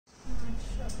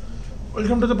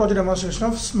Welcome to the project demonstration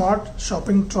of smart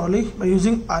shopping trolley by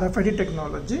using RFID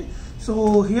technology.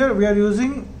 So here we are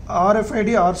using RFID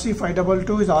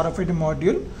RC522 is RFID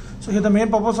module. So here the main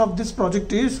purpose of this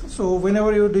project is, so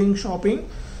whenever you are doing shopping,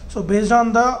 so based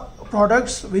on the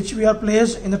products which we are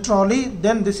placed in the trolley,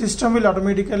 then the system will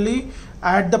automatically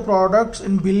add the products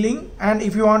in billing, and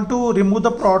if you want to remove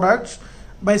the products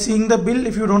by seeing the bill,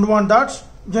 if you don't want that,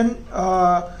 then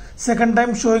second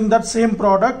time showing that same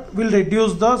product will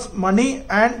reduce the money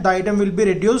and the item will be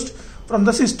reduced from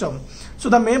the system. So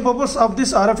the main purpose of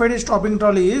this RFID shopping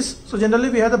trolley is, so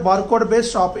generally we have the barcode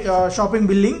based shopping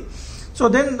billing. So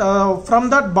then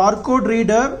from that barcode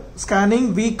reader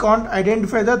scanning, we can't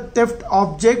identify the theft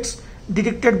objects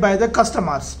detected by the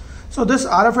customers. So this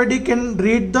RFID can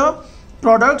read the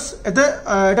products at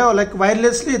like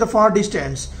wirelessly at the far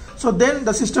distance. So then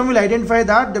the system will identify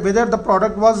that whether the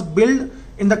product was billed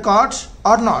in the carts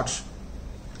or not.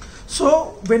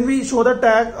 So when we show the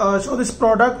tag, show this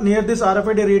product near this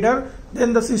RFID reader,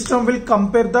 then the system will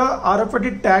compare the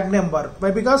RFID tag number.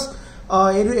 Why? Because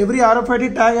every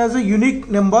RFID tag has a unique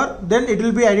number, then it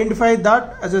will be identified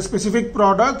that as a specific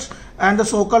product, and the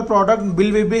so-called product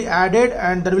bill will be added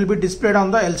and that will be displayed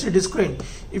on the LCD screen.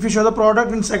 If you show the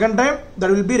product in second time, that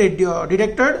will be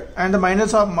detected and the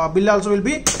minus of bill also will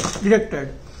be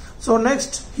detected. So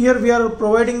next, here we are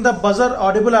providing the buzzer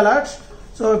audible alerts.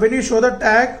 So when you show the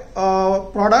tag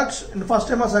products in the first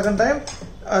time or second time,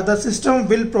 the system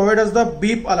will provide us the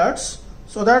beep alerts,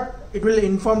 so that it will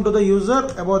inform to the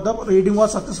user about the reading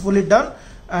was successfully done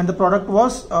and the product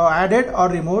was added or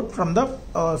removed from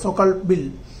the so-called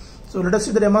bill. So let us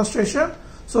see the demonstration.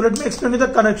 So let me explain you the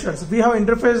connections. We have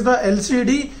interfaced the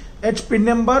LCD at pin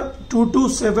number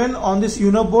 227 on this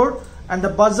UNO board, and the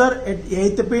buzzer at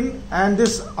 8th pin, and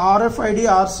this RFID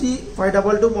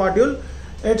RC522 module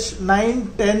it's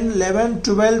 9, 10, 11,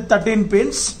 12, 13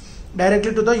 pins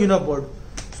directly to the UNO board.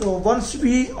 So once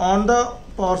we on the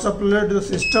power supply to the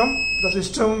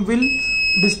system will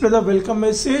display the welcome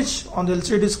message on the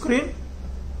LCD screen.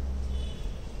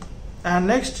 And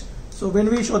next, so when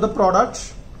we show the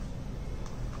product,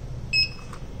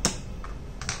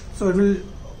 so it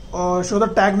will show the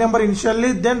tag number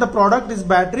initially, then the product is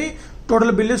battery,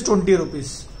 total bill is 20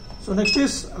 rupees. So next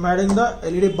is I'm adding the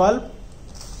LED bulb.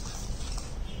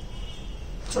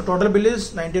 So total bill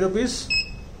is 90 rupees.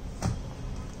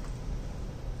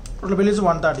 Total bill is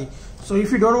 130. So if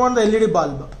you don't want the LED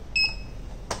bulb,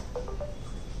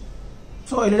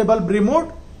 so LED bulb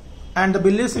removed and the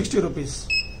bill is 60 rupees.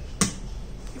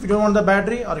 If you don't want the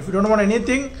battery or if you don't want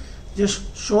anything,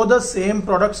 just show the same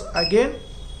products again.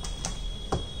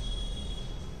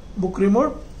 Book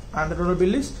removed and the total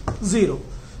bill is 0.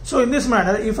 So in this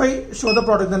manner, if I show the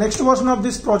product, the next version of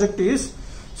this project is,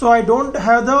 so I don't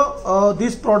have the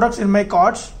these products in my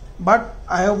carts, but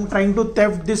I am trying to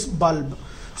theft this bulb.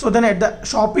 So then at the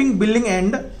shopping billing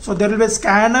end, so there will be a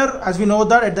scanner, as we know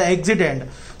that at the exit end.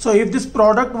 So if this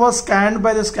product was scanned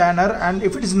by the scanner and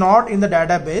if it is not in the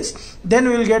database, then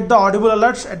we will get the audible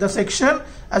alerts at the section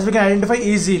as we can identify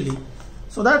easily.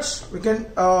 So that's we can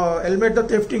eliminate the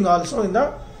thefting also in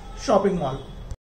the shopping mall.